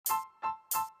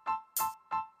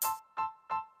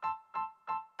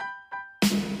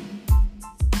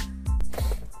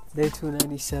Day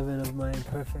 297 of my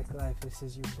imperfect life. This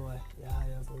is your boy,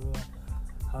 Yahya Barua,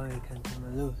 Hawaii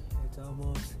Kantamalu. It's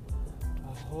almost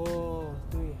a whole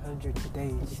 300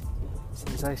 days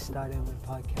since I started my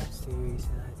podcast series,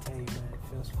 and I tell you, man, it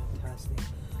feels fantastic.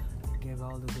 I give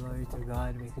all the glory to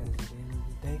God because at the end of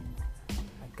the day,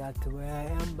 I got to where I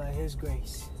am by His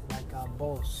grace. I got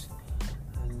boss,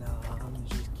 and I'm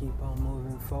just keep on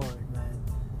moving forward, man.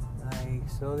 Like,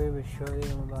 slowly but surely,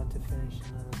 I'm about to finish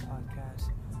another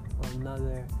podcast.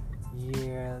 Another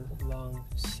year-long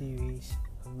series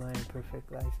of my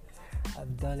imperfect life.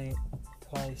 I've done it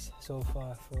twice so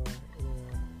far for the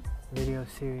video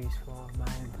series for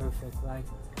my imperfect life.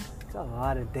 It's a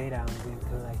lot of data I've been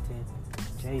collecting.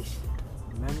 Jace,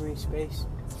 memory space.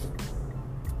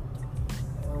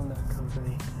 I own that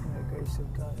company. By the grace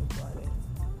of God, I bought it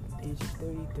at the age of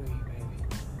 33, baby.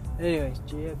 Anyways,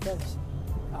 GFS.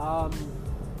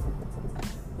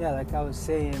 Yeah, like I was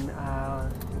saying,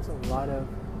 it's a lot of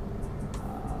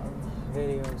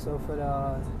videos. So for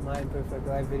the My Imperfect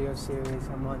Life video series,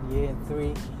 I'm on year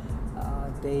 3.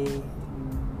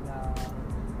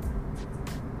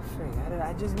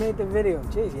 I just made the video.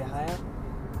 Jeez, Yahya.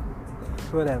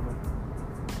 Whatever.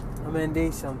 I'm in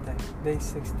day something. Day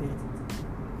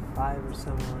 65 or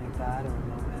something like that. I don't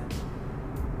know, man.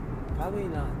 Probably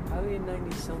not. Probably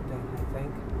 90 something, I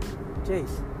think.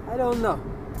 Jeez, I don't know.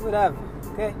 Whatever.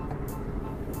 Okay?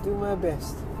 Do my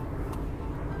best.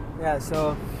 Yeah,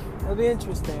 so it'll be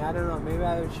interesting. I don't know. Maybe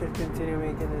I should continue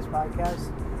making this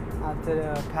podcast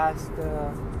after past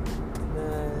the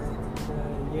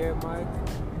year mark.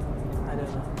 I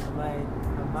don't know. I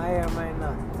might or might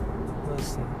not. We'll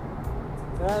see.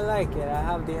 But I like it. I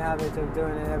have the habit of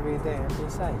doing it every day. And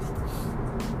besides,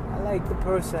 I like the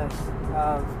process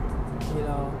of,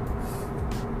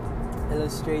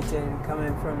 illustrating,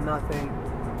 coming from nothing.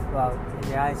 Well, in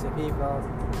the eyes of people,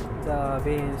 to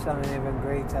being something even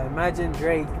greater. Imagine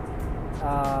Drake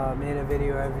made a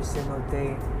video every single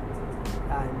day,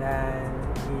 and then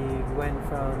he went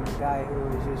from a guy who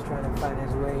was just trying to find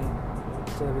his way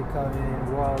to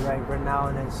becoming world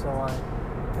renowned and so on.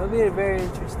 It'll be a very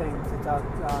interesting thing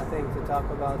to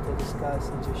talk about, to discuss,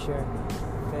 and to share.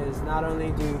 Because not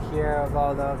only do you hear of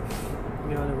all the,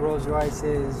 the Rolls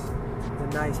Royces, the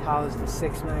nice house, the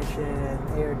 6 mansion, and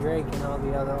Air Drake, and all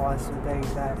the other awesome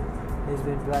things that he's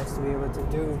been blessed to be able to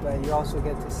do, but you also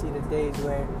get to see the days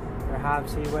where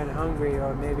perhaps he went hungry,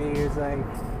 or maybe he was like,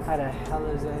 how the hell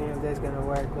is any of this going to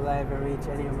work? Will I ever reach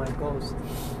any of my goals?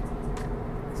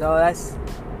 So that's,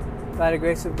 by the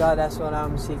grace of God, that's what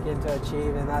I'm seeking to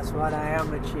achieve, and that's what I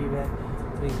am achieving,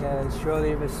 because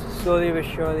slowly but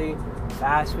surely,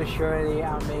 fast but surely,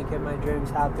 I'm making my dreams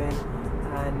happen.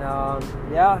 And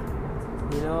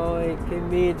it can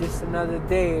be just another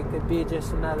day, it could be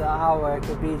just another hour, it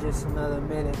could be just another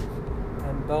minute,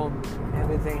 and boom,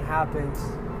 everything happens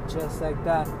just like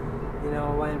that.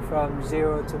 Went from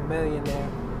 0 to millionaire,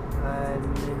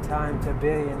 and in time to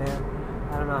billionaire.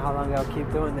 I don't know how long I'll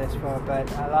keep doing this for, but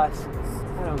I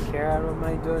don't care. I don't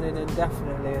mind doing it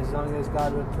indefinitely. As long as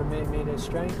God would permit me the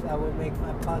strength, I would make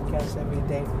my podcast every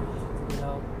day.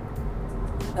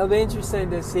 It'll be interesting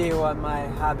to see what my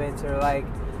habits are like,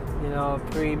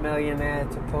 pre-millionaire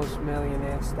to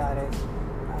post-millionaire status.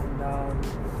 And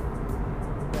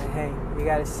but hey, you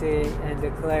gotta say it and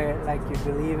declare it like you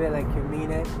believe it, like you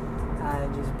mean it,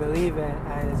 and just believe it,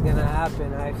 and it's gonna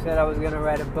happen. I said I was gonna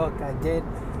write a book. I did.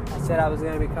 I said I was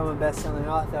going to become a best-selling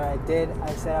author. I did.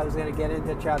 I said I was going to get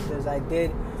into chapters. I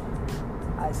did.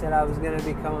 I said I was going to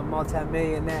become a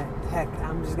multi-millionaire. Heck,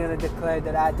 I'm just going to declare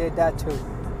that I did that too.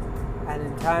 And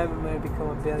in time, I'm going to become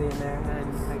a billionaire.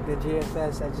 And like the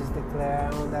GFS, I just declare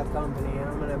I own that company, and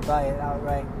I'm going to buy it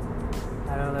outright.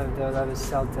 I don't know if they'll ever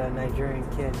sell to a Nigerian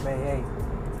kid, but hey,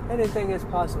 anything is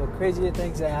possible. Crazier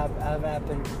things that have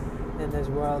happened in this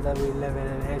world that we live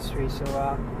in history. So,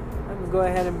 I'm going to go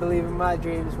ahead and believe in my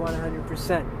dreams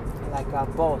 100%. Like a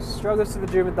boss.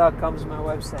 StrugglesToTheDreamer.com is my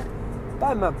website.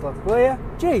 Buy my book, will ya?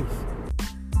 Jeez.